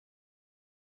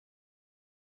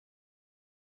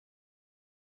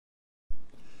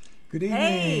Good evening,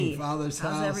 Hey, Father's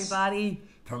how's house. everybody?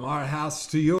 From our house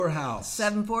to your house.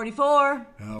 7:44.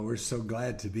 We're so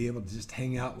glad to be able to just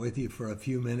hang out with you for a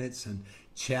few minutes and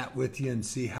chat with you and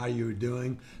see how you're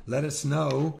doing. Let us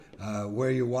know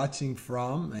where you're watching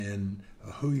from and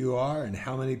who you are and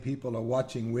how many people are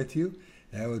watching with you.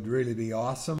 That would really be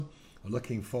awesome. We're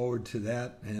looking forward to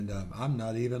that. And I'm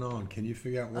not even on. Can you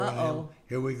figure out where I am?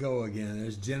 Here we go again.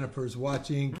 There's Jennifer's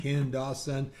watching, Ken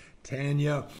Dawson,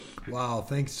 Tanya. Wow,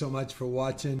 thanks so much for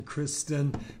watching.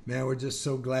 Kristen, man, we're just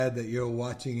so glad that you're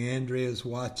watching. Andrea's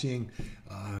watching.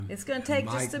 It's going to take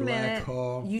Mike just a minute.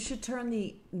 Blackhall. You should turn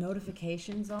the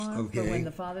notifications on Okay. for when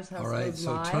the Father's House All right, goes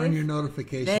so live. turn your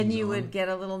notifications on. Then you would get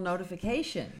a little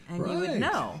notification, and you would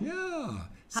know. Yeah.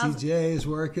 How's- CJ is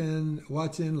working,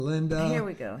 watching. Linda. Here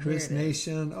we go. Chris Here it is.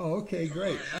 Nation. Oh, okay,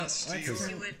 great.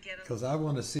 Because I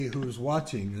want to see who's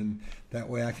watching, and that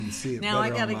way I can see it Now I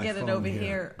better got on to my get it phone over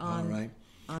here All on right.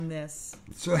 on this.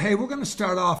 So, hey, we're going to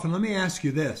start off, and let me ask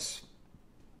you this.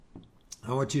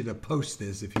 I want you to post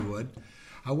this, if you would.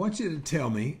 I want you to tell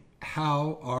me,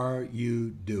 how are you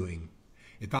doing?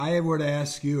 If I were to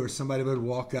ask you, or somebody would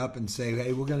walk up and say,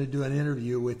 hey, we're going to do an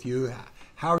interview with you,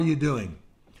 how are you doing?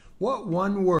 What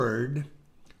one word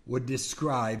would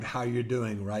describe how you're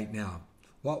doing right now?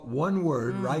 What one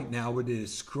word right now would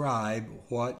describe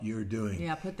what you're doing?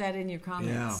 Yeah, put that in your Yeah.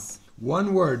 comments.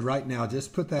 One word right now,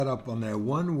 just put that up on there.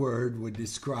 One word would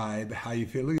describe how you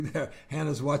feel. Look at there.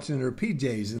 Hannah's watching her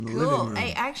PJs in the living Cool. room.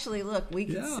 Hey, actually, look, we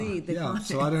can see the comments.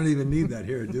 So I don't even need that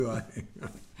here, do I?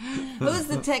 Who's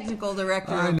the technical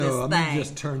director I of know. this I'm thing? going to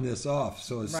just turn this off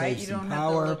so it Right, saves you some don't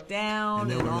power. have to look down and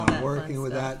then and we're all not that working fun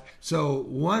with stuff. that. So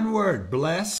one word,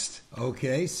 blessed.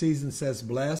 Okay, season says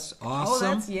blessed.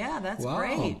 Awesome. That's Wow.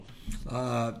 great.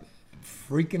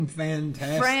 Freaking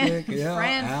fantastic.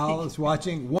 Al is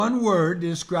watching. One word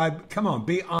describe. Come on,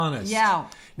 be honest. Yeah.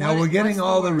 Now we're getting what's the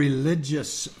all the word?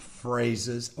 religious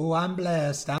phrases. Oh, I'm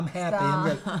blessed. I'm happy.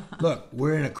 I'm good. Look,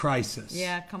 we're in a crisis.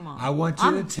 Yeah, come on. I want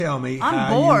you to tell me I'm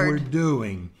how bored. you were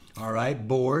doing. All right,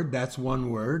 bored. That's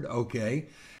one word. Okay.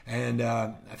 And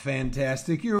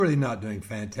fantastic. You're really not doing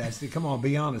fantastic. Come on,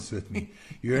 be honest with me.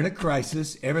 You're in a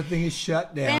crisis. Everything is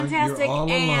shut down. Fantastic You're all alone.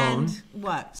 and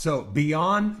what? So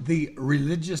beyond the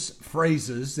religious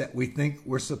phrases that we think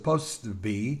we're supposed to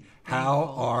be,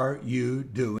 how are you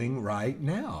doing right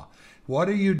now? What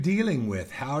are you dealing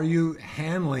with? How are you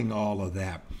handling all of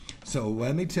that? So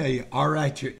let me tell you, all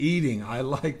right, you're eating. I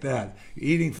like that.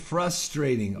 Eating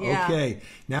frustrating. Yeah. Okay.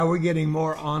 Now we're getting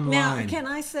more Now, online. can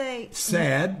I say...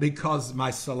 Sad because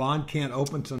my salon can't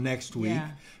open till next week.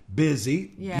 Yeah.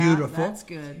 Busy. Yeah, Beautiful. that's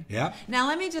good. Yeah. Now,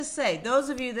 let me just say, those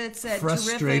of you that said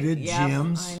Frustrated, terrific... Yep,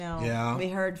 gyms. I know. Yeah. We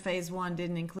heard phase 1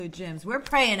 didn't include gyms. We're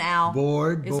praying, Al.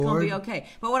 Bored. It's going to be okay.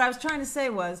 But what I was trying to say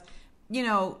was, you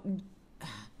know...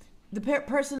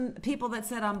 people that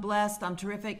said I'm blessed, I'm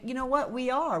terrific. You know what? We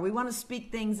are. We want to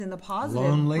speak things in the positive,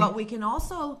 Lonely. but we can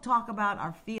also talk about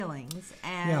our feelings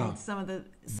and Yeah. some of the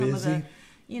Busy.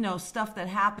 stuff that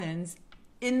happens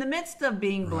in the midst of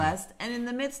being blessed and in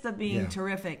the midst of being Yeah.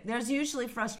 terrific. There's usually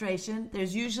frustration.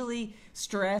 There's usually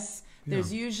stress.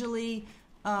 There's usually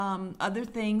other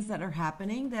things that are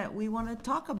happening that we want to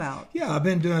talk about. Yeah, I've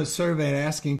been doing a survey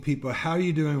asking people, how are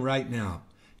you doing right now?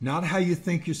 Not how you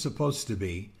think you're supposed to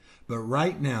be, but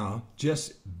right now,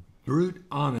 just brute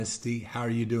honesty, how are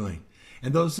you doing?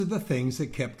 And those are the things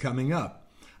that kept coming up.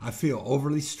 I feel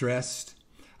overly stressed.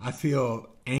 I feel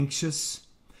anxious.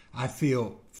 I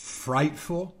feel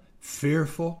frightful,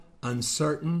 fearful,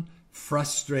 uncertain,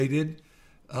 frustrated,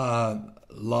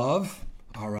 love.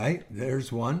 All right,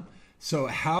 there's one. So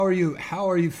how are you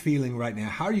feeling right now?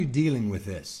 How are you dealing with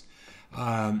this?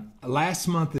 Last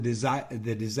month, the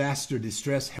Disaster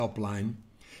Distress Helpline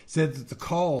said that the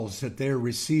calls that they're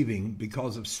receiving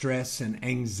because of stress and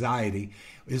anxiety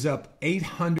is up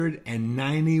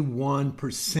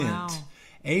 891%. Wow.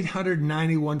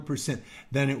 891%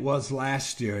 than it was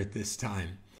last year at this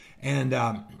time. And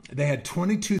they had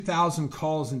 22,000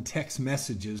 calls and text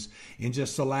messages in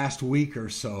just the last week or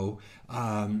so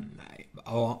on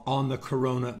the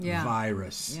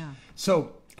coronavirus. Yeah.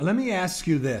 So let me ask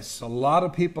you this. A lot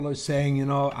of people are saying, you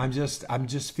know, I'm just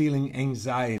feeling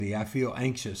anxiety. I feel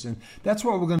anxious. And that's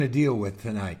what we're going to deal with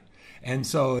tonight. And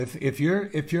so if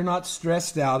you're not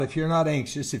stressed out, if you're not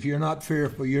anxious, if you're not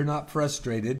fearful, you're not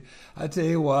frustrated, I tell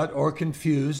you what, or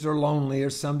confused or lonely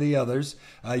or some of the others,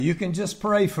 you can just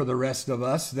pray for the rest of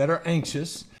us that are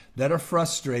anxious, that are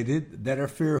frustrated, that are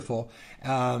fearful,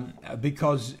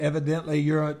 because evidently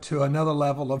you're to another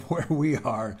level of where we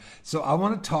are. So I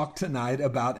want to talk tonight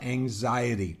about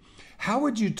anxiety. How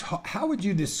would you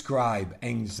describe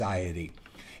anxiety?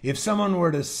 If someone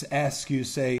were to ask you,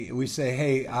 we say,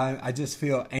 hey, I just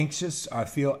feel anxious, or I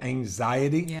feel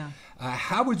anxiety. Yeah.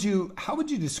 How would you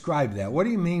describe that? What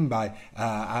do you mean by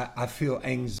I feel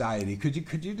anxiety?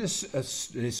 Could you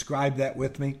just describe that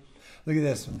with me? Look at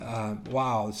this.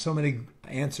 Wow, so many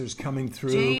answers coming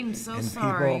through. Jane, so and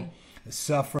sorry. People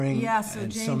suffering in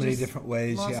Jane so many just different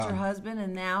ways. lost her husband,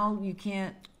 and now you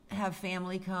can't have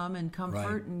family come and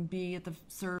comfort Right. and be at the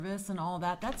service and all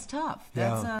that. That's tough.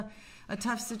 That's a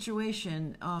tough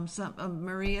situation.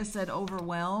 Maria said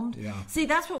overwhelmed. Yeah. See,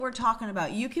 that's what we're talking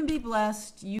about. You can be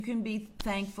blessed, you can be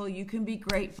thankful, you can be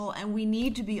grateful, and we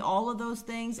need to be all of those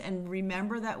things and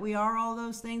remember that we are all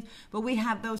those things, but we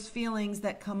have those feelings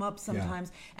that come up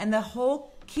sometimes. And the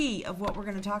whole key of what we're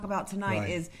going to talk about tonight Right.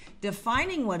 is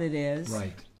defining what it is,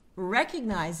 Right.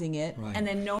 recognizing it, Right. and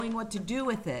then knowing what to do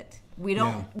with it. We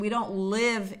don't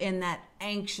live in that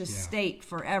anxious state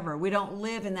forever. We don't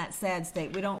live in that sad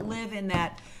state. We don't live in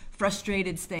that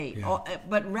frustrated state. Yeah.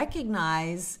 But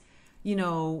recognize,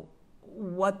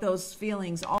 what those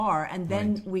feelings are, and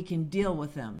then Right. we can deal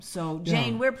with them. So,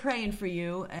 Jane, Yeah. we're praying for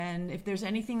you, and if there's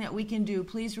anything that we can do,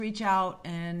 please reach out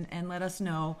and let us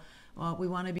know. We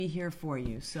want to be here for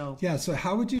you. So Yeah, so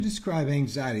how would you describe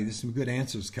anxiety? There's some good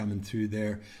answers coming through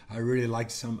there. I really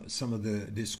like some of the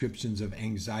descriptions of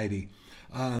anxiety.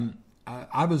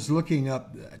 I was looking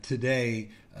up today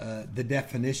the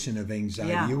definition of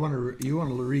anxiety. Yeah. You want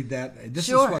to read that? This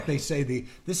Sure. is what they say.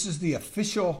 This is the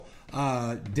official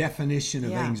definition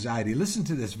of Yeah. anxiety. Listen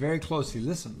to this very closely.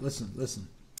 Listen.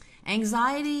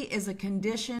 anxiety is a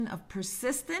condition of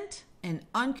persistent and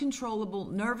uncontrollable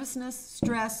nervousness,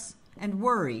 stress, and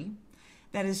worry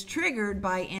that is triggered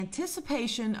by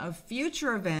anticipation of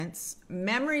future events,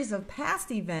 memories of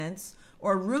past events,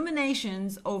 or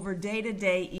ruminations over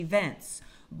day-to-day events,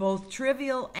 both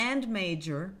trivial and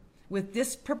major, with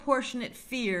disproportionate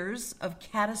fears of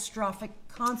catastrophic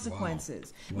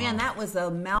consequences. Wow. Man, that was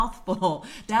a mouthful.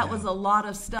 That was a lot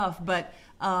of stuff, but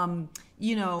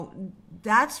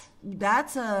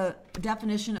that's a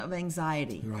definition of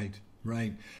anxiety.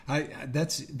 Right.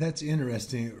 That's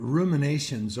interesting.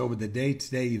 Ruminations over the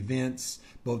day-to-day events,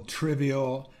 both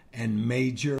trivial and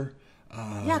major.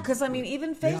 Yeah, because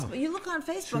even Facebook. Yeah. You look on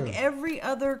Facebook, Sure. every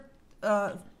other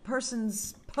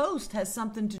person's post has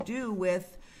something to do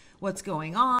with what's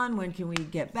going on, when can we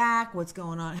get back, what's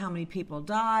going on, how many people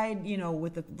died,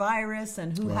 with the virus,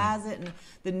 and who Right. has it, and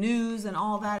the news and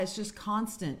all that. It's just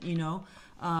constant,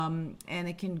 and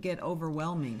it can get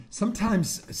overwhelming.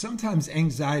 Sometimes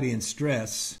anxiety and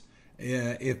stress,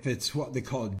 if it's what they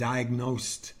call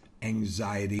diagnosed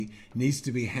anxiety, needs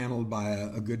to be handled by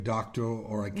a good doctor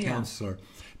or a counselor.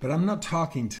 But I'm not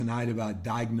talking tonight about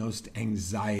diagnosed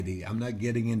anxiety. I'm not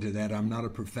getting into that. I'm not a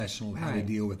professional how to Right.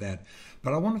 deal with that.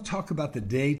 But I want to talk about the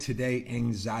day-to-day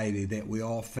anxiety that we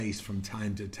all face from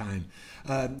time to time.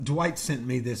 Dwight sent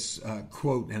me this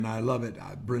quote, and I love it.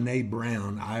 Brene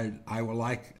Brown. I will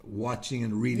like watching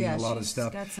and reading Yeah, a lot of she's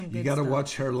stuff. got some You good got to stuff.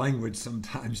 watch her language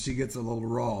sometimes. She gets a little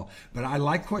raw. But I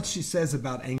like what she says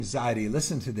about anxiety.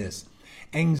 Listen to this.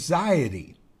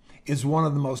 Anxiety is one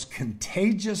of the most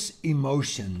contagious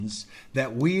emotions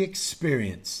that we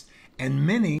experience, and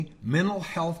many mental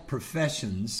health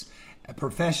professionals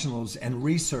and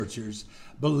researchers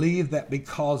believe that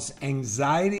because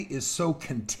anxiety is so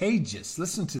contagious,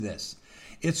 listen to this,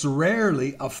 it's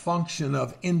rarely a function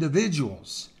of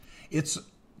individuals. It's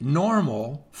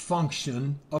normal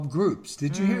function of groups.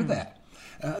 Did you hear that?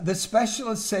 The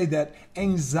specialists say that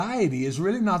anxiety is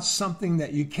really not something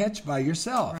that you catch by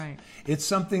yourself. Right. It's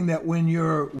something that when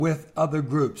you're with other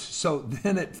groups. So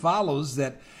then it follows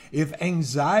that if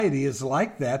anxiety is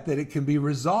like that it can be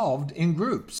resolved in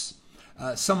groups.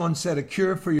 Someone said a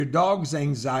cure for your dog's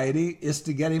anxiety is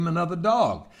to get him another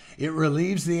dog. It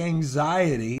relieves the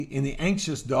anxiety in the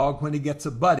anxious dog when he gets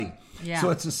a buddy. Yeah.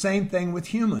 So it's the same thing with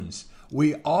humans.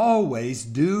 We always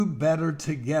do better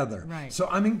together. Right. So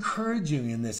I'm encouraging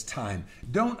you in this time,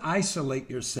 don't isolate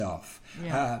yourself.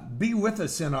 Yeah. Be with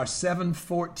us in our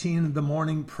 7:14 in the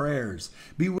morning prayers.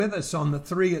 Be with us on the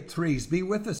 3 at 3s. Be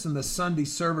with us in the Sunday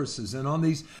services and on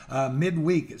these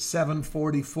midweek at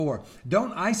 7:44.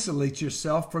 Don't isolate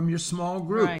yourself from your small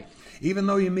group. Right. Even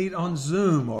though you meet on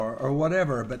Zoom or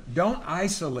whatever, but don't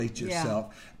isolate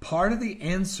yourself. Part of the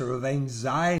answer of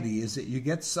anxiety is that you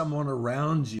get someone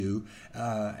around you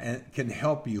and can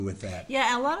help you with that.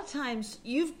 Yeah, and a lot of times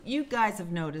you guys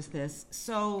have noticed this.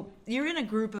 So you're in a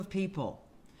group of people,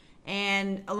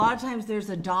 and a lot of times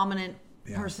there's a dominant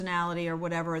personality or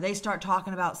whatever. They start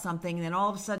talking about something, and then all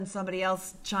of a sudden somebody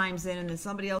else chimes in, and then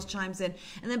somebody else chimes in,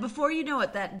 and then before you know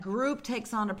it, that group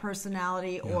takes on a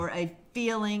personality or a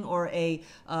feeling or a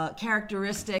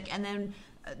characteristic, and then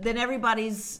then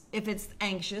everybody's, if it's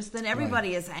anxious, then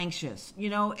everybody is anxious. You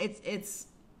know,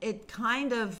 it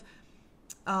kind of,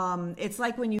 it's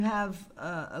like when you have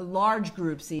large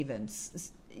groups even.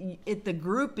 The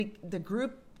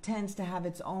group tends to have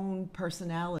its own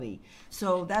personality.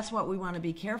 So that's what we want to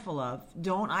be careful of.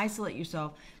 Don't isolate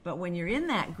yourself. But when you're in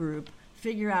that group,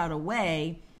 figure out a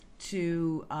way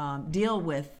to deal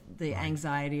with the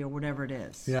anxiety or whatever it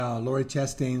is. Yeah, Lori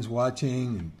Chastain's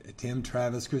watching, and Tim,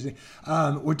 Travis, Christy.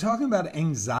 We're talking about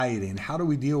anxiety and how do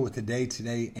we deal with the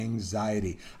day-to-day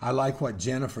anxiety. I like what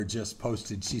Jennifer just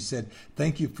posted. She said,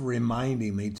 thank you for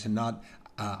reminding me to not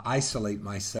isolate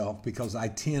myself, because I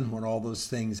tend, when all those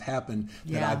things happen,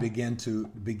 that I begin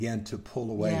to pull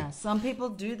away. Yeah, some people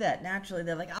do that naturally.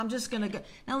 They're like, I'm just going to go.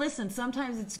 Now listen,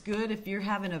 sometimes it's good if you're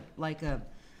having a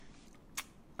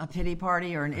pity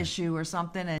party or an issue or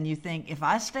something, and you think, if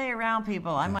I stay around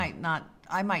people, I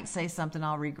might say something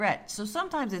I'll regret. So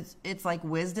sometimes it's like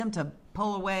wisdom to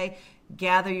pull away,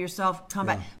 gather yourself, come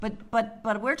back.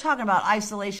 But we're talking about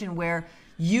isolation where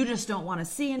you just don't want to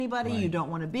see anybody, you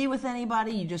don't want to be with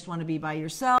anybody, you just want to be by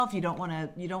yourself, you don't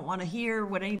want to hear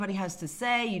what anybody has to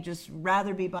say, you just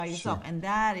rather be by yourself, and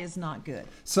that is not good.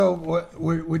 So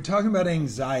we're talking about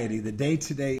anxiety, the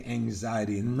day-to-day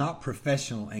anxiety, and not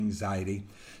professional anxiety.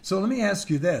 So let me ask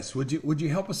you this: would you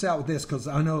help us out with this? Because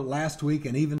I know last week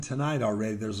and even tonight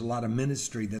already, there's a lot of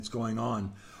ministry that's going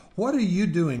on. What are you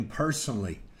doing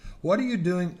personally? What are you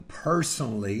doing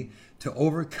personally to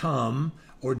overcome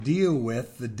or deal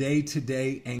with the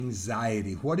day-to-day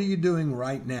anxiety? What are you doing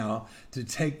right now to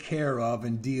take care of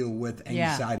and deal with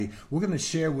anxiety? We're going to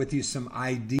share with you some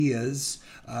ideas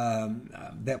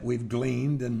that we've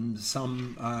gleaned, and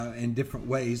some in different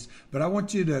ways. But I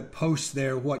want you to post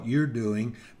there what you're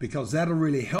doing, because that'll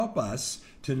really help us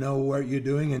to know what you're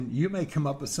doing, and you may come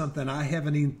up with something I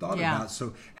haven't even thought about.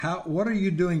 So what are you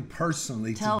doing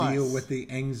personally to deal with the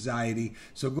anxiety?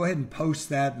 So go ahead and post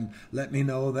that and let me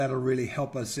know. That'll really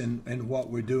help us in what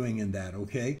we're doing in that,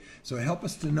 okay? So help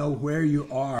us to know where you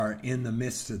are in the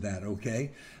midst of that, okay?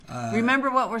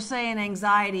 Remember what we're saying,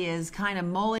 anxiety is kind of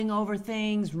mulling over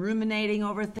things, ruminating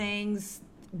over things,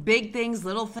 big things,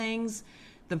 little things,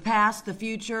 the past, the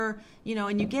future,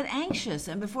 and you get anxious,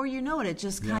 and before you know it, it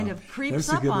just kind of creeps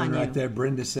up on you. There's a good one right there.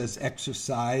 Brenda says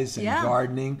exercise and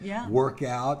gardening, work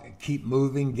out, keep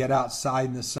moving, get outside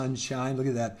in the sunshine. Look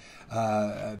at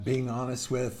that. Being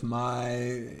honest with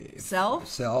my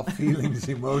self, feelings,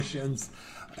 emotions.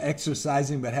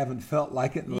 Exercising but haven't felt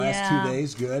like it in the last 2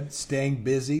 days. Good. Staying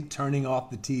busy, turning off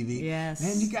the TV. Yes.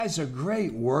 Man, you guys are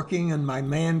great. Working in my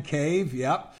man cave.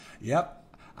 Yep.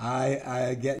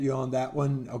 I get you on that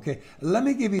one. Okay. Let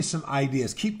me give you some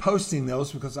ideas. Keep posting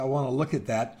those, because I want to look at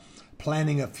that.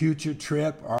 Planning a future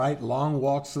trip. All right. Long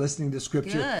walks, listening to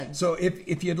scripture. Good. So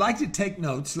if you'd like to take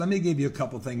notes, let me give you a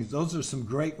couple things. Those are some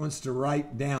great ones to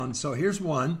write down. So here's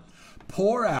one.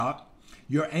 Pour out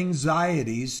your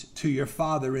anxieties to your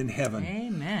Father in heaven.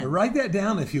 Amen. Write that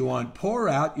down if you want. Pour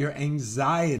out your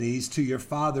anxieties to your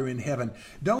Father in heaven.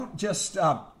 Don't just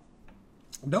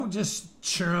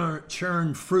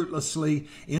churn fruitlessly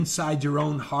inside your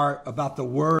own heart about the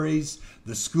worries,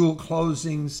 the school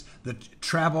closings, the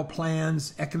travel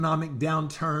plans, economic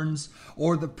downturns,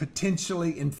 or the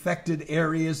potentially infected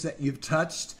areas that you've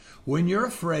touched. When you're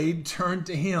afraid, turn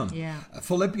to Him.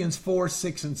 Philippians 4,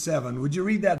 6, and 7. Would you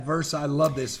read that verse? I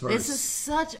love this verse. This is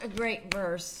such a great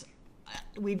verse.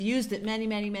 We've used it many,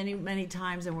 many, many, many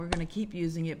times, and we're going to keep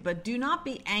using it. But do not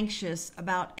be anxious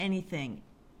about anything.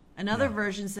 Another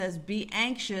version says, be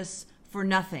anxious for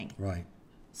nothing. Right.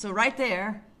 So right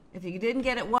there, if you didn't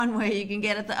get it one way, you can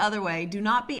get it the other way. Do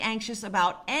not be anxious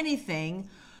about anything.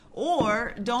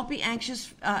 Or don't be anxious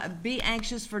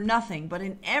for nothing. But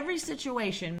in every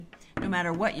situation, no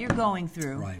matter what you're going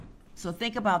through, right. So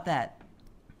think about that.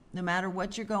 No matter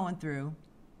what you're going through,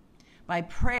 by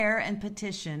prayer and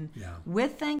petition,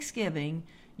 with thanksgiving,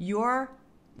 you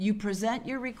present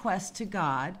your request to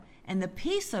God, and the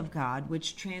peace of God,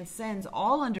 which transcends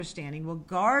all understanding, will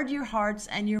guard your hearts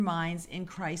and your minds in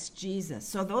Christ Jesus.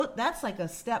 So that's like a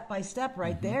step-by-step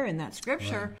right there in that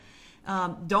scripture.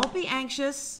 Right. Don't be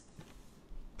anxious.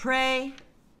 Pray,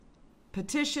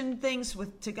 petition things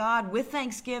to God with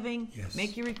thanksgiving. Yes.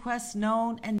 Make your requests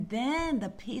known, and then the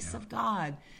peace of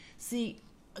God,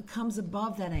 comes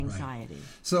above that anxiety. Right.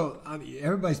 So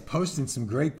everybody's posting some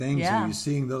great things. Are you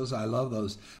seeing those? I love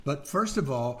those. But first of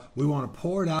all, we want to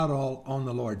pour it out all on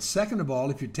the Lord. Second of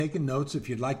all, if you're taking notes, if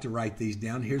you'd like to write these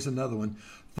down, here's another one.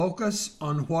 Focus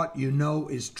on what you know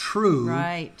is true,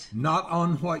 right? Not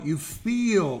on what you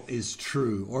feel is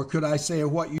true, or could I say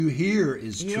what you hear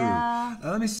is true.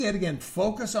 Let me say it again.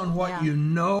 Focus on what you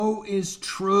know is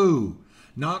true,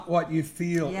 not what you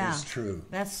feel Yeah. is true.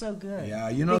 That's so good. Yeah,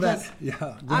 you know Because that. Yeah,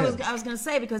 go I was ahead. going to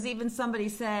say, because even somebody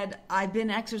said, I've been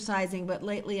exercising, but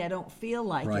lately I don't feel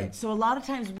like Right. it. So a lot of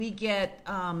times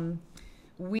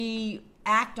we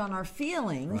act on our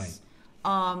feelings.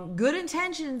 Good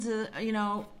intentions,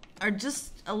 are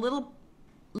just a little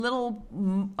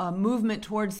movement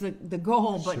towards the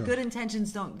goal, but Sure. good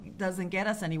intentions doesn't get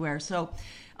us anywhere. So,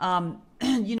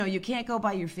 you can't go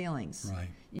by your feelings. Right.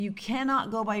 You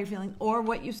cannot go by your feelings or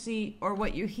what you see or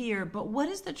what you hear. But what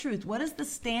is the truth? What is the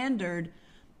standard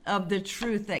of the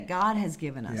truth that God has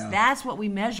given us? Yeah. That's what we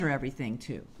measure everything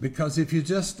to. Because if you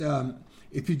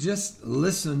just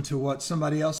listen to what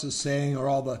somebody else is saying, or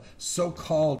all the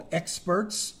so-called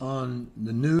experts on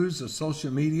the news or social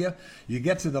media, you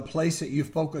get to the place that you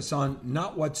focus on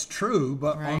not what's true,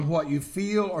 but Right. on what you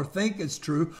feel or think is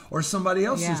true, or somebody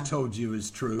else Yeah. has told you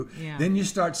is true. Yeah. Then you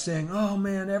start saying, oh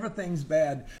man, everything's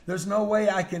bad. There's no way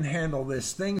I can handle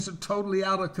this. Things are totally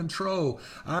out of control.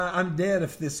 I'm dead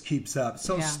if this keeps up.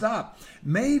 So Yeah. stop.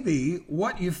 Maybe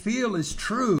what you feel is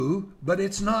true, but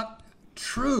it's not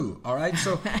true. All right.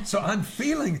 So I'm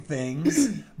feeling things,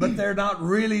 but they're not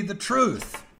really the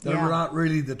truth. They're Yeah. not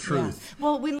really the truth. Yeah.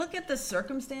 Well, we look at the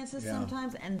circumstances Yeah.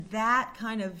 sometimes, and that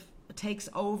kind of takes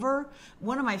over.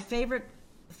 One of my favorite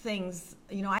things,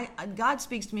 God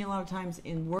speaks to me a lot of times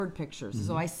in word pictures,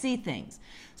 so I see things.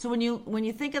 So when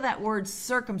you think of that word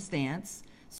circumstance,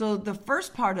 so the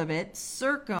first part of it,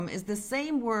 circum, is the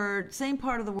same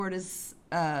part of the word as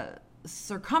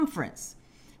circumference.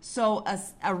 So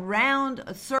a round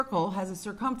circle has a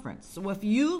circumference. So if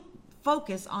you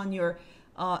focus on your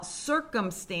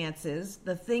circumstances,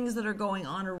 the things that are going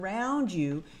on around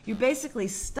you, you're basically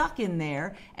stuck in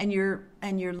there, and you're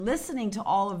listening to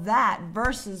all of that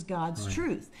versus God's Right.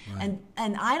 truth. Right.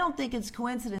 And I don't think it's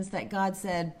coincidence that God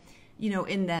said,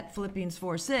 in that Philippians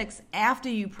 4:6, after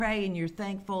you pray and you're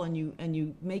thankful and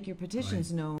you make your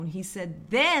petitions known, he said,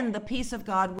 then the peace of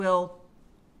God will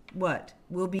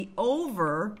be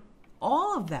over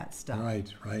all of that stuff.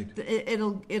 Right.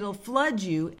 It'll flood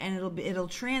you, and it'll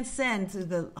transcend to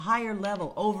the higher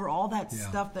level over all that Yeah.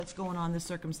 stuff that's going on, the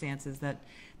circumstances that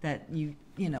that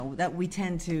we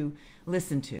tend to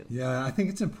listen to. Yeah. I think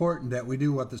it's important that we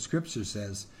do what the scripture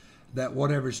says, that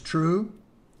whatever's true,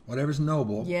 whatever's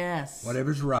noble, Yes.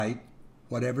 whatever's right,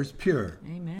 whatever's pure,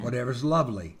 Amen. whatever's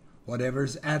lovely,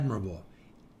 whatever's admirable,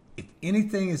 if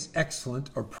anything is excellent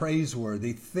or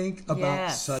praiseworthy, think about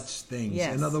Yes. such things.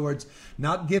 Yes. In other words,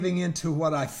 not giving into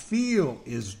what I feel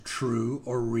is true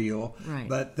or real, Right.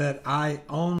 but that I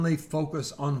only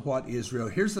focus on what is real.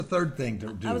 Here's the third thing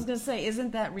to do. I was going to say,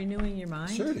 isn't that renewing your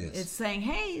mind? Sure it is. It's saying,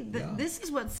 hey, Yeah. this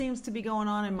is what seems to be going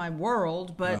on in my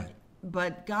world, but Right.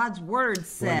 but God's word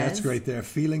says. Well, that's great there.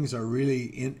 Feelings are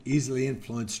really easily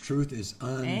influenced. Truth is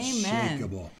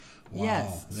unshakable. Wow,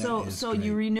 Yes. that So is so great.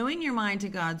 you're renewing your mind to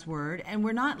God's word, and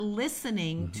we're not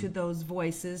listening to those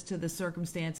voices, to the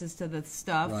circumstances, to the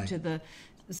stuff, Right. to the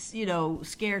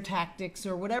scare tactics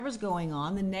or whatever's going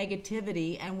on, the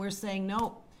negativity, and we're saying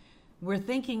no.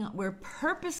 We're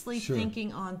purposely Sure.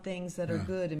 thinking on things that are Yeah.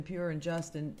 good and pure and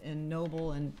just and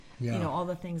noble and Yeah. all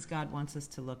the things God wants us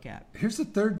to look at. Here's the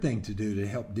third thing to do to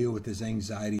help deal with this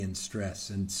anxiety and stress.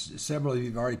 And several of you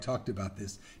have already talked about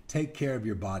this. Take care of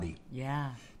your body.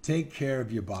 Yeah. Take care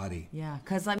of your body. Yeah,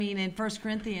 because in 1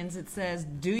 Corinthians it says,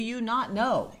 "Do you not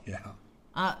know?" Yeah.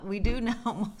 We do know,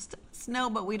 most of us know,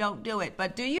 but we don't do it.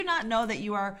 But do you not know that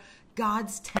you are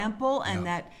God's temple and Yeah.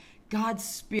 that God's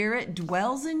Spirit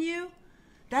dwells in you?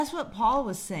 That's what Paul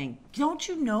was saying. Don't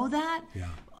you know that? Yeah.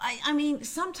 I mean,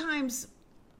 sometimes,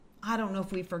 I don't know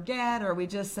if we forget or we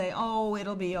just say, oh,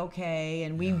 it'll be okay.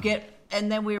 And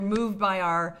and then we're moved by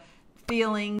our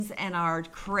feelings and our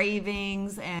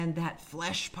cravings and that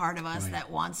flesh part of us Right. that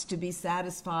wants to be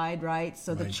satisfied, right?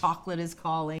 So the Right. chocolate is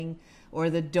calling, or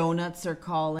the donuts are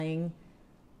calling,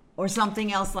 or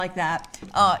something else like that.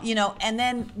 And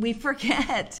then we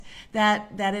forget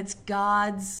that it's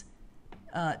God's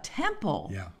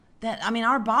temple. Yeah.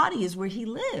 Our body is where He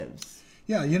lives.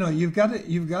 Yeah, you've got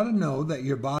to know that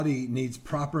your body needs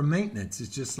proper maintenance.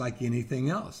 It's just like anything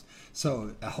else.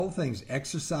 So the whole thing's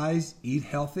exercise, eat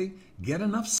healthy, get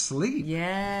enough sleep.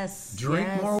 Yes. Drink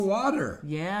yes. more water.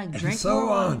 Yeah, And drink so more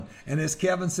water. on. And as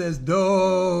Kevin says,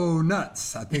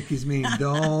 donuts. I think he's mean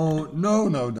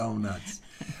no donuts.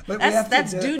 But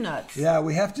That's do do it- nuts. Yeah,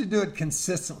 we have to do it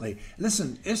consistently.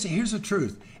 Listen, here's the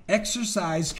truth.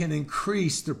 Exercise can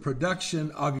increase the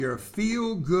production of your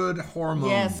feel-good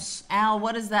hormones. Yes. Al,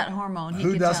 what is that hormone? He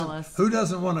can tell us. Who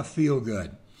doesn't want to feel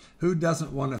good? Who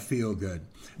doesn't want to feel good?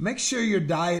 Make sure your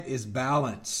diet is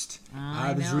balanced.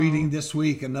 I was know. reading this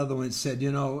week another one that said,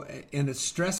 in a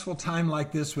stressful time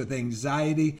like this with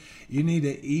anxiety, you need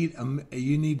to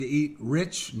eat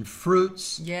rich in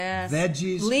fruits, Yes.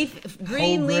 veggies,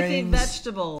 green whole leafy grains,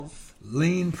 vegetables.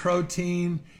 lean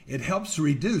protein. It helps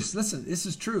reduce, listen, this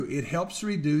is true. It helps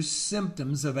reduce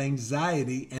symptoms of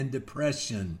anxiety and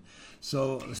depression.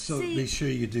 So See, be sure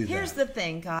you do that. Here's the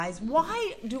thing, guys.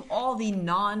 Why do all the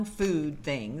non-food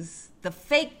things, the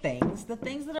fake things, the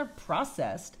things that are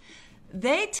processed,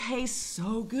 they taste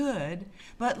so good,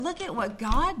 but look at what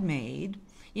God made.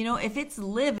 If it's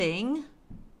living,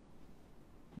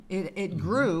 it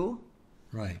grew.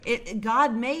 Right.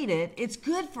 God made it. It's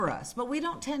good for us, but we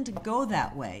don't tend to go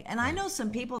that way. And I know some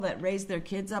people that raise their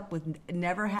kids up with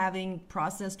never having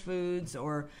processed foods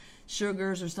or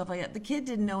sugars or stuff like that. The kid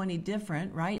didn't know any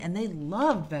different, right? And they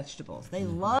loved vegetables. They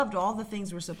loved all the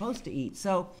things we're supposed to eat.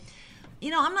 So,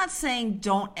 I'm not saying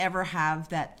don't ever have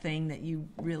that thing that you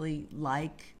really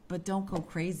like, but don't go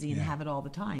crazy and have it all the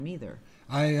time either.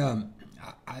 I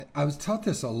was taught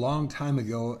this a long time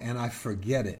ago, and I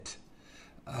forget it.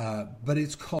 But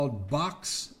it's called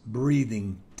box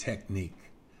breathing technique.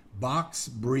 Box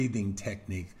breathing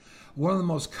technique. One of the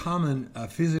most common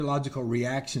physiological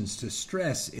reactions to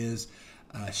stress is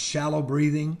shallow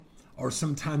breathing, or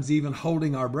sometimes even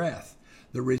holding our breath.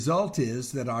 The result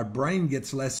is that our brain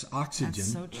gets less oxygen.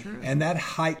 That's so true. And that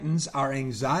heightens our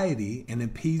anxiety and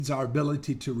impedes our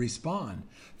ability to respond.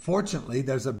 Fortunately,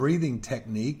 there's a breathing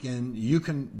technique, and you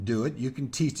can do it. You can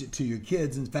teach it to your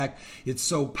kids. In fact, it's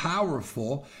so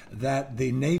powerful that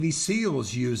the Navy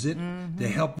SEALs use it to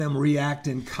help them react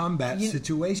in combat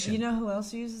situations. You know who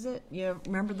else uses it? You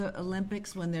remember the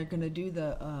Olympics when they're going to do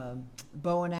the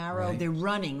bow and arrow? Right. They're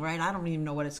running, right? I don't even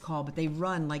know what it's called, but they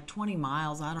run like 20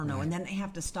 miles. I don't know. Right. And then they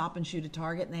have to stop and shoot a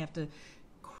target, and they have to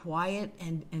quiet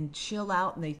and chill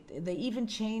out. And they even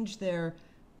change their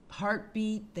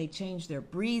heartbeat, they change their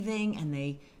breathing, and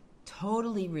they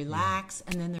totally relax,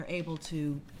 and then they're able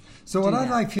to So what I'd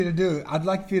like for you to do, I'd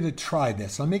like for you to try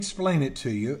this. Let me explain it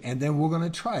to you, and then we're going to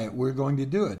try it. We're going to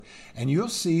do it. And you'll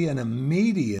see an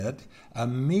immediate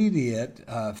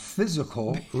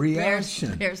physical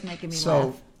reaction. Bear's making me So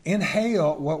laugh.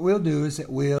 inhale, what we'll do is that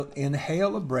we'll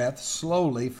inhale a breath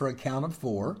slowly for a count of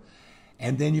 4,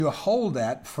 and then you hold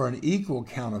that for an equal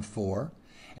count of 4.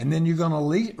 And then you're going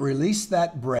to release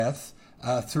that breath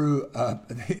through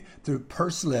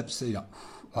pursed lips,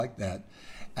 like that,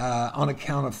 on a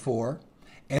count of 4.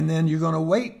 And then you're going to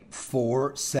wait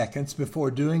 4 seconds before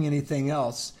doing anything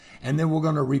else. And then we're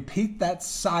going to repeat that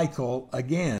cycle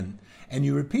again. And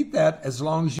you repeat that as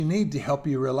long as you need to help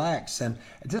you relax. And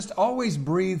just always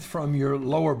breathe from your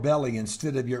lower belly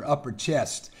instead of your upper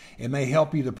chest. It may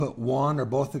help you to put one or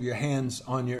both of your hands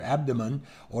on your abdomen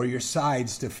or your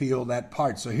sides to feel that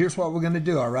part. So here's what we're going to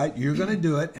do, all right? You're going to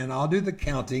do it, and I'll do the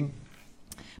counting.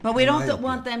 But we don't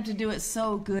want them to do it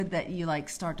so good that you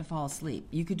start to fall asleep.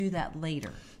 You could do that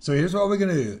later. So here's what we're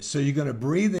going to do. So you're going to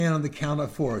breathe in on the count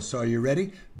of 4. So are you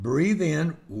ready? Breathe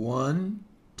in. 1,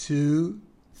 2,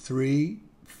 3,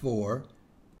 4.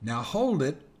 Now hold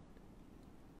it.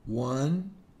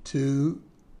 1, 2,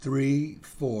 3,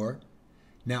 4.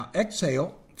 Now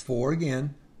exhale, 4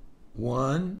 again.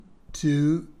 1,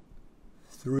 2,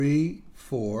 3,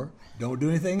 4. Don't do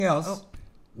anything else.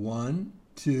 1,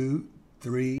 2,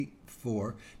 3,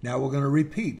 4. Now we're going to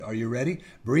repeat. Are you ready?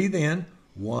 Breathe in.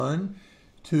 1,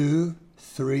 2,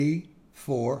 3,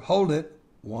 4. Hold it.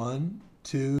 1,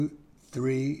 2,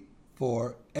 3,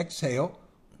 4. Exhale.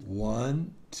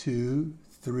 1, 2,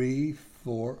 3,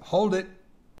 4. Hold it.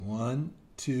 1,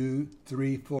 2,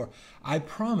 3, 4. I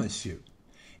promise you,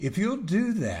 if you'll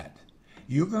do that,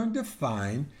 you're going to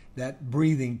find that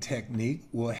breathing technique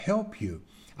will help you.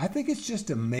 I think it's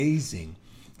just amazing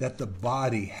that the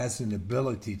body has an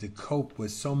ability to cope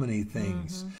with so many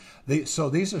things.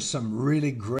 So these are some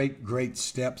really great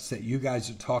steps that you guys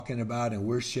are talking about, and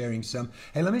we're sharing some.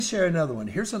 Hey, let me share another one.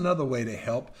 Here's another way to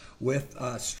help with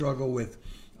struggle with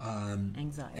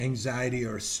anxiety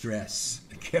or stress.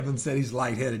 Kevin said he's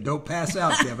lightheaded. Don't pass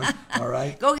out, Kevin. All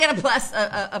right. Go get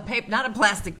a paper, not a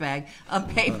plastic bag, a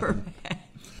paper bag.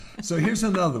 So here's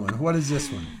another one. What is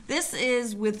this one? This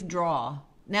is withdraw.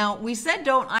 Now, we said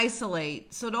don't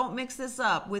isolate, so don't mix this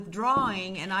up.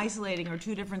 Withdrawing and isolating are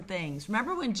two different things.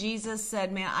 Remember when Jesus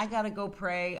said, man, I got to go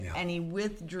pray, and he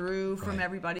withdrew from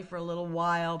everybody for a little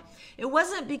while? It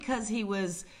wasn't because he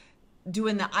was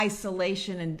doing the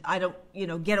isolation and I don't,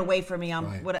 get away from me.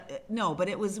 Right. No, but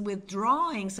it was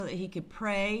withdrawing so that he could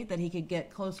pray, that he could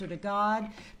get closer to God,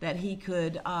 that he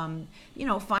could,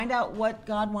 find out what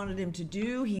God wanted him to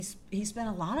do. He spent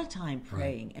a lot of time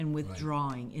praying and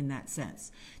withdrawing in that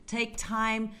sense. Take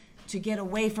time to get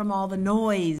away from all the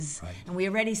noise. Right. And we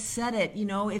already said it,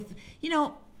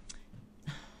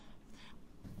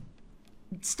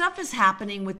 stuff is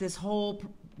happening with this whole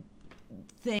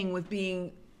thing with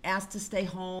being asked to stay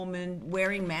home and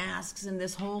wearing masks and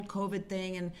this whole COVID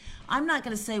thing. And I'm not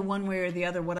going to say one way or the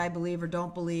other what I believe or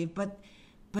don't believe, but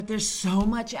there's so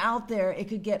much out there. It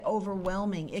could get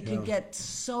overwhelming. It could get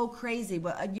so crazy.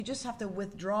 But you just have to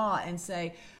withdraw and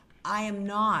say, I am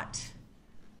not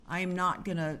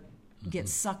going to get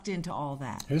sucked into all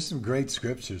that. Here's some great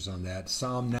scriptures on that.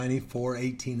 Psalm 94,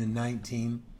 18 and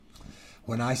 19.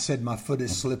 When I said my foot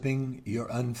is slipping, your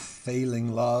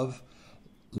unfailing love,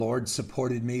 Lord,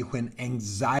 supported me. When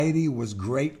anxiety was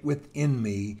great within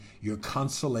me, your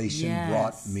consolation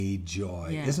brought me joy.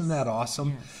 Yes. Isn't that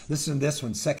awesome? Yes. Listen to this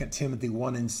one, 2 Timothy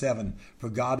 1 and 7. For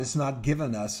God has not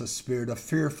given us a spirit of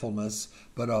fearfulness,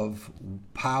 but of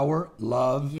power,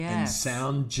 love, and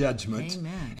sound judgment.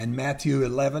 Amen. And Matthew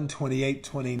 11, 28,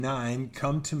 29.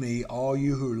 Come to me, all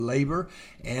you who labor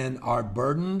and are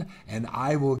burdened, and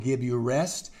I will give you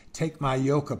rest. Take my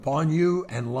yoke upon you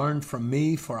and learn from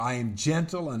me, for I am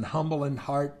gentle and humble in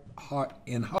heart,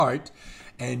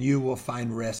 and you will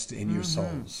find rest in your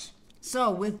souls.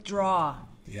 So withdraw.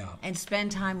 Yeah. And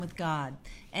spend time with God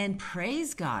and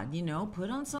praise God. Put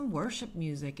on some worship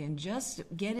music and just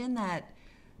get in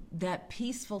that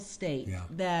peaceful state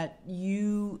that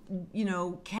you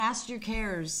cast your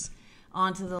cares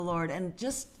onto the Lord and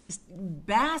just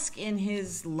bask in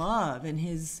his love and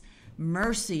his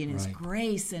mercy and his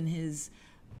grace and his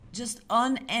just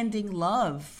unending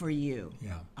love for you.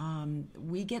 Yeah.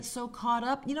 We get so caught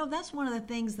up. That's one of the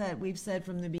things that we've said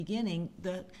from the beginning.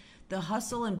 The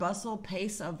hustle and bustle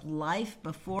pace of life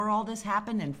before all this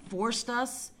happened and forced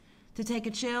us to take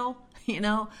a chill.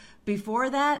 Before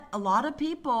that, a lot of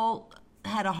people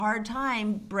had a hard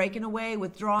time breaking away,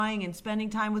 withdrawing, and spending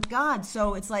time with God.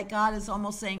 So it's like God is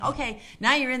almost saying, okay,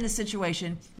 now you're in this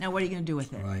situation. Now what are you going to do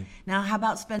with it? Right. Now how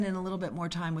about spending a little bit more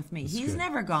time with me? He's good.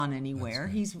 never gone anywhere.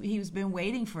 He's been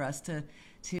waiting for us to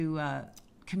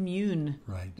commune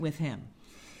with him.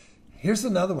 Here's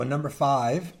another one, number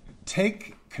 5.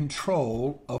 Take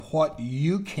control of what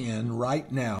you can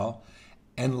right now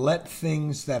and let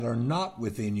things that are not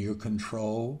within your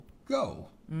control go.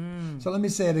 So let me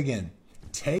say it again.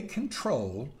 Take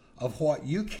control of what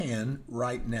you can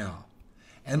right now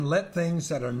and let things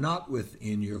that are not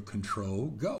within your control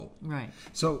go. Right.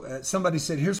 So somebody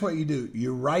said, here's what you do.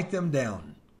 You write them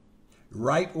down.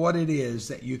 Write what it is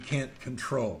that you can't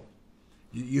control.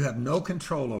 You have no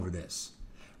control over this.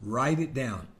 Write it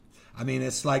down. I mean,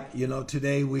 it's like,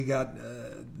 today we got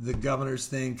the governor's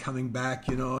thing coming back,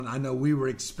 and I know we were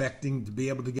expecting to be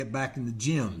able to get back in the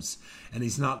gyms, and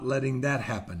he's not letting that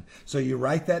happen. So you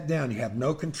write that down. You have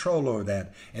no control over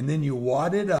that. And then you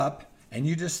wad it up, and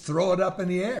you just throw it up in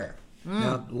the air.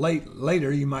 Now,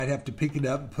 later, you might have to pick it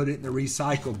up and put it in the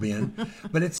recycle bin.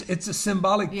 But it's a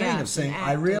symbolic thing of saying,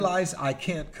 I realize I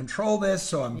can't control this,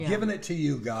 so I'm giving it to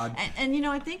you, God. And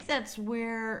I think that's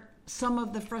where some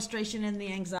of the frustration and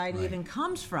the anxiety even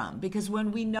comes from, because when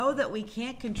we know that we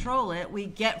can't control it, we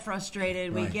get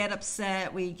frustrated, we get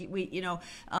upset,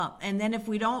 and then if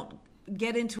we don't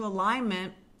get into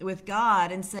alignment with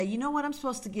God and say, I'm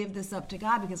supposed to give this up to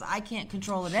God because I can't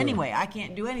control it anyway. I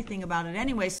can't do anything about it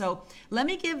anyway. So let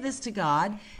me give this to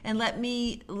God and let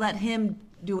him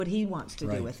do what he wants to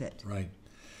do with it. Right.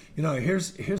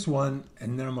 Here's one,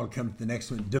 and then I'm going to come to the next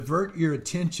one. Divert your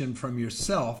attention from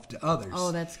yourself to others.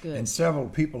 Oh, that's good. And several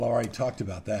people already talked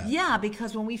about that. Yeah,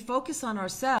 because when we focus on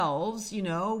ourselves,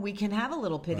 we can have a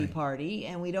little pity party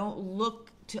and we don't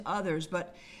look to others.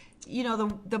 But,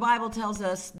 the Bible tells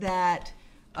us that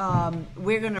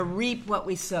we're going to reap what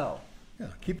we sow. Yeah,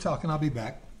 keep talking. I'll be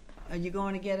back. Are you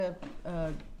going to get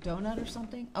a donut or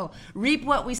something? Oh, reap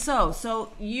what we sow.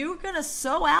 So you're going to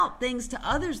sow out things to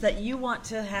others that you want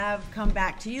to have come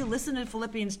back to you. Listen to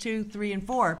Philippians 2, 3, and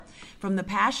 4 from the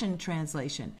Passion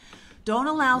Translation. Don't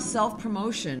allow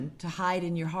self-promotion to hide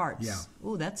in your hearts. Yeah.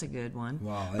 Ooh, that's a good one.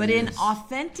 Wow, but in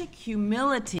authentic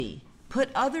humility, put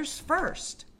others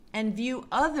first and view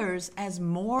others as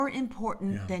more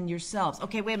important than yourselves.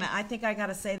 Okay, wait a minute. I think I got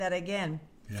to say that again.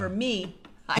 Yeah. For me,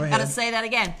 I got to say that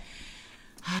again.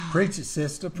 Preach it,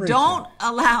 sister. Preach Don't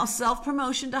allow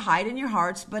self-promotion to hide in your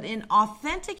hearts, but in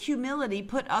authentic humility,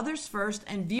 put others first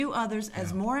and view others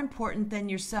as more important than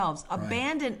yourselves.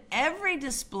 Abandon every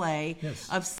display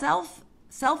of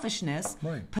selfishness,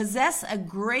 Right. possess a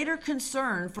greater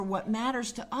concern for what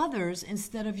matters to others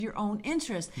instead of your own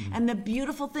interest. And the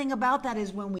beautiful thing about that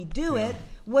is when we do it,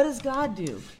 what does God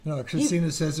do?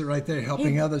 Christina says it right there.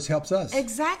 Helping others helps us.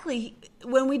 Exactly.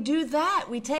 When we do that,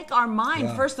 we take our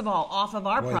mind, first of all, off of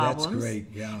our Boy, problems. that's great.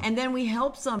 Yeah. And then we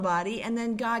help somebody, and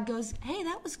then God goes, hey,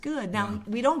 that was good. Now,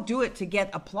 we don't do it to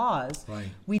get applause. Right.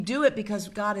 We do it because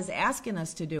God is asking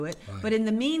us to do it. Right. But in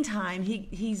the meantime,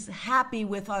 He's happy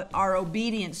with our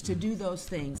obedience to do those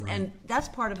things. Right. And that's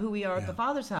part of who we are at Yeah. the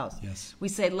Father's house. Yes. We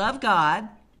say, love God,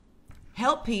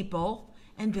 help people,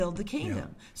 and build the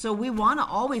kingdom. So we want to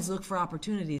always look for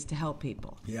opportunities to help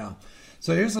people. Yeah.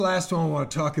 So here's the last one I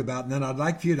want to talk about, and then I'd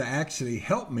like for you to actually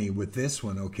help me with this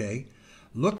one, okay?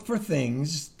 Look for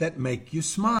things that make you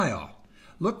smile.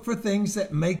 Look for things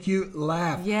that make you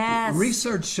laugh. Yes.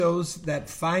 Research shows that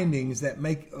findings that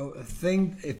make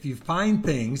if you find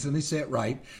things, let me say it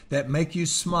right, that make you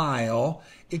smile,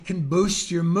 it can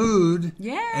boost your mood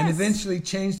Yes. and eventually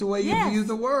change the way you Yes. view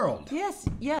the world. Yes,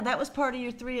 yeah, that was part of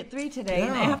your 3 at 3 today.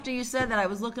 And Yeah. after you said that, I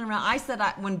was looking around. I said,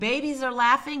 when babies are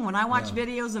laughing, when I watch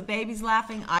videos of babies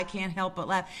laughing, I can't help but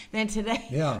laugh. Then today,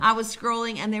 I was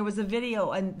scrolling and there was a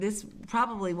video, and this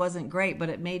probably wasn't great, but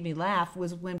it made me laugh,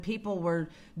 was when people were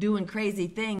doing crazy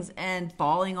things and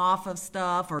falling off of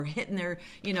stuff or hitting their,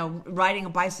 riding a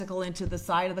bicycle into the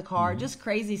side of the car, just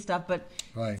crazy stuff. But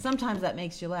sometimes that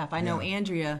makes you laugh. I know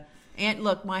Andrea, and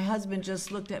look, my husband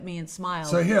just looked at me and smiled.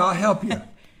 So here, I'll help you.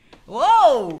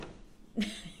 Whoa!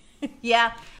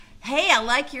 Yeah. Hey, I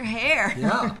like your hair.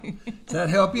 Yeah. Does that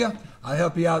help you? I'll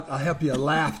help you out. I'll help you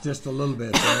laugh just a little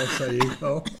bit there. So you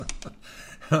go.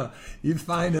 You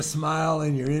find a smile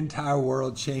and your entire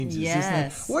world changes.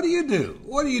 Yes. What do you do?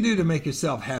 What do you do to make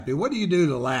yourself happy? What do you do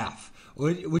to laugh?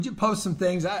 Would you post some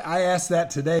things? I asked that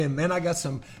today, and man, I got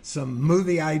some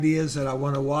movie ideas that I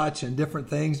want to watch and different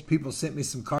things. People sent me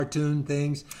some cartoon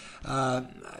things.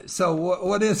 So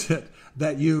what is it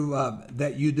that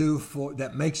you do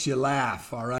that makes you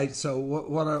laugh? All right. So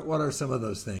what are some of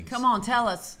those things? Come on, tell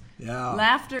us. Yeah.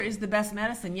 Laughter is the best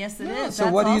medicine. Yes, it is. So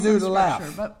That's what do you also do to laugh?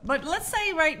 scripture. But let's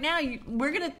say right now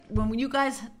when you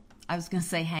guys, I was gonna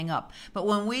say hang up, but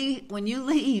when you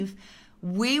leave,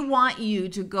 we want you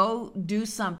to go do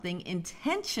something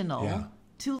intentional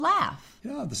to laugh.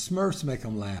 Yeah, the Smurfs make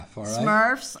them laugh, all right?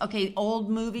 Smurfs, okay, old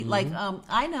movie, like,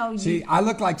 I know. See, I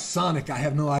look like Sonic. I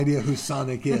have no idea who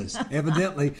Sonic is.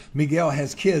 Evidently, Miguel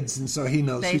has kids, and so he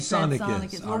knows who Sonic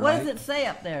is. Well, what does it say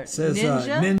up there? It says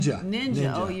Ninja?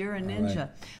 Ninja. Oh, you're a ninja. Right.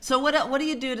 So what do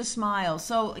you do to smile?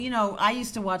 So, I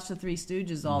used to watch the Three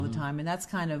Stooges all the time, and that's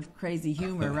kind of crazy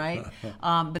humor, right?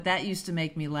 But that used to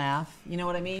make me laugh. You know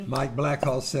what I mean? Mike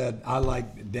Blackhall said, I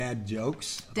like dad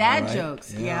jokes. Dad all right?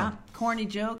 jokes, yeah. Corny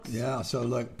jokes. Yeah, so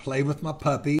look, play with my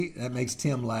puppy. That makes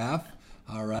Tim laugh.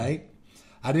 All right.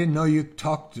 I didn't know you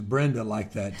talked to Brenda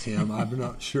like that, Tim. I'm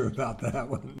not sure about that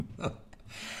one.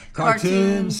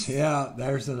 Cartoons. Yeah,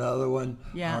 there's another one.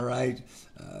 Yeah. All right.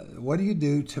 What do you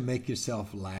do to make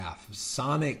yourself laugh?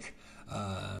 Sonic.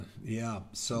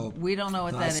 So we don't know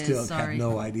what that is. I still Sorry. have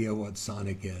no idea what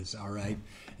Sonic is. All right.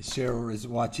 Cheryl is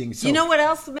watching. So, you know what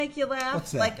else will make you laugh?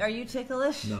 What's that? Like, are you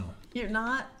ticklish? No. You're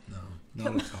not? No,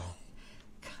 not at all.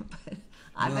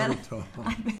 Not at all.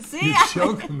 See, You're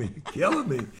choking me, killing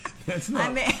me. That's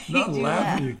not made not you laughing.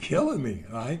 laugh. You're killing me,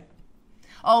 right?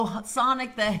 Oh,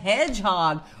 Sonic the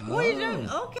Hedgehog. What are you doing?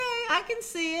 Oh. Okay, I can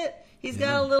see it. He's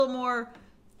got a little more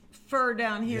fur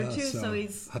down here too, Yeah, so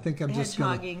he's I think I'm just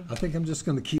hedgehogging.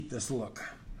 gonna keep this look.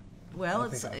 Well, I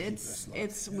think I'll keep this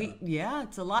look.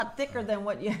 it's a lot thicker than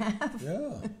what you have.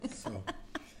 Yeah. So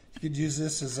you could use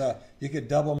this as you could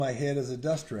double my head as a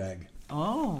dust rag.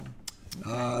 Oh.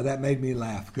 That made me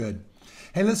laugh. Good.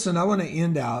 Hey, listen, I want to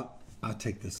end out. I'll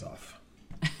take this off.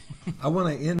 I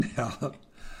want to end out.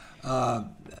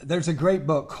 There's a great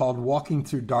book called Walking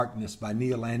Through Darkness by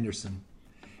Neil Anderson.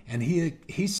 And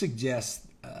he suggests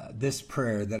this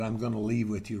prayer that I'm going to leave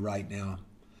with you right now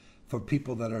for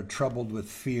people that are troubled with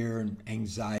fear and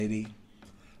anxiety.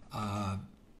 It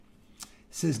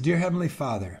says, Dear Heavenly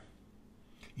Father,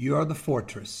 you are the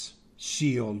fortress,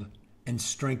 shield, and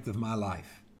strength of my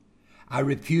life. I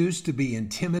refuse to be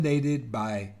intimidated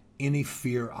by any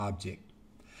fear object.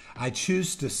 I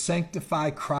choose to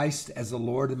sanctify Christ as the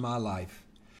Lord in my life.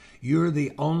 You're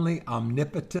the only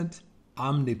omnipotent,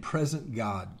 omnipresent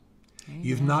God. Amen.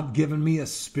 You've not given me a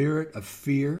spirit of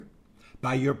fear.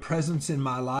 By your presence in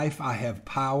my life, I have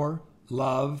power,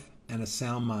 love, and a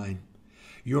sound mind.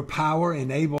 Your power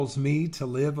enables me to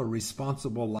live a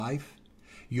responsible life.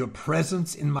 Your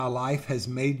presence in my life has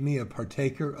made me a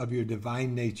partaker of your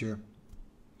divine nature,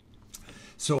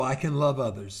 so I can love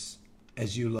others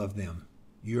as you love them.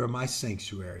 You are my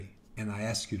sanctuary, and I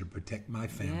ask you to protect my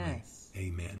family. Yes.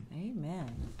 Amen. Amen.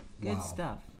 Good Wow.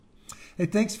 stuff. Hey,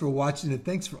 thanks for watching, and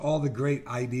thanks for all the great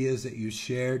ideas that you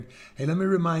shared. Hey, let me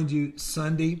remind you,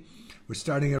 Sunday, we're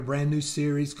starting a brand new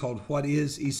series called What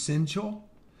is Essential?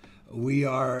 A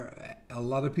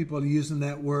lot of people are using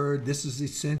that word. This is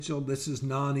essential. This is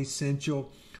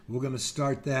non-essential. We're going to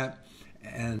start that.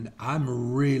 And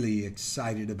I'm really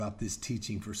excited about this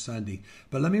teaching for Sunday.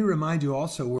 But let me remind you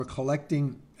also, we're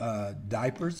collecting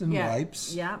diapers and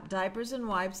wipes. Yeah, diapers and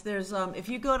wipes. There's if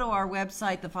you go to our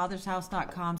website,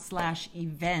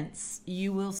 thefathershouse.com/events,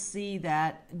 you will see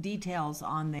that details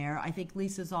on there. I think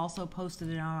Lisa's also posted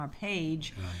it on our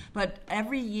page. Right. But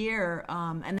every year,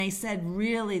 and they said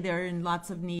really they're in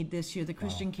lots of need this year, the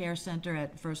Christian Care Center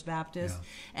at First Baptist.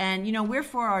 Yeah. And, you know, we're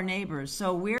for our neighbors.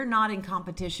 So we're not in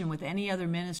competition with any other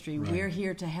ministry. Right. We're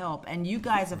here to help. And you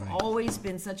guys have Right. always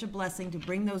been such a blessing to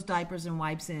bring those diapers and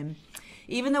wipes in.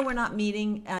 Even though we're not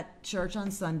meeting at church on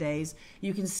Sundays,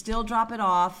 you can still drop it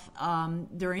off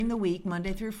during the week,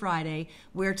 Monday through Friday.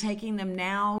 We're taking them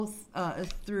now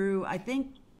through, I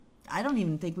don't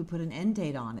even think we put an end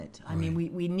date on it. I mean,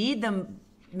 we need them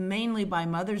mainly by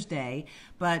Mother's Day,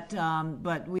 but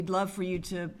we'd love for you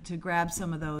to grab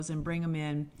some of those and bring them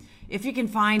in. If you can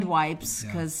find wipes,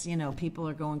 because, you know, people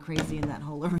are going crazy in that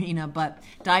whole arena, but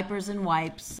diapers and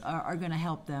wipes are going to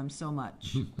help them so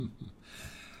much.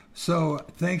 So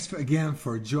thanks again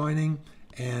for joining.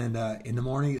 And in the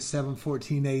morning at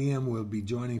 7:14 a.m., we'll be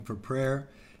joining for prayer.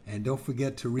 And don't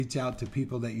forget to reach out to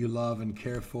people that you love and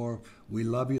care for. We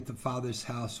love you at the Father's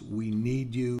house. We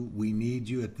need you. We need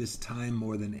you at this time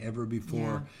more than ever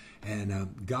before. Yeah.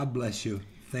 And God bless you.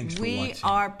 Thanks for watching. We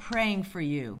are praying for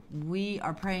you. We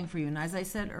are praying for you. And as I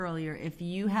said earlier, if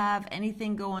you have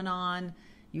anything going on,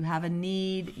 you have a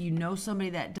need, you know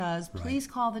somebody that does, please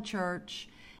call the church.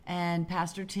 And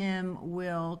Pastor Tim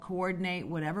will coordinate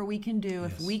whatever we can do.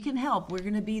 If we can help, we're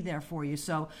going to be there for you.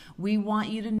 So we want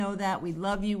you to know that. We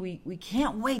love you. We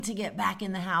can't wait to get back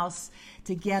in the house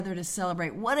together to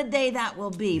celebrate. What a day that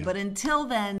will be. Yeah. But until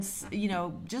then, you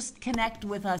know, just connect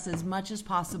with us as much as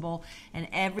possible. And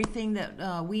everything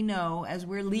that we know as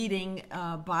we're leading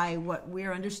by what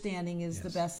we're understanding is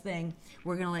the best thing,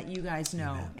 we're going to let you guys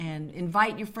know. Amen. And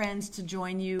invite your friends to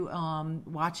join you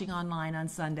watching online on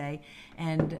Sunday.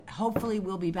 And hopefully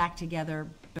we'll be back together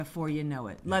before you know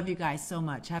it. Love you guys so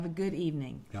much. Have a good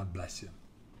evening. God bless you.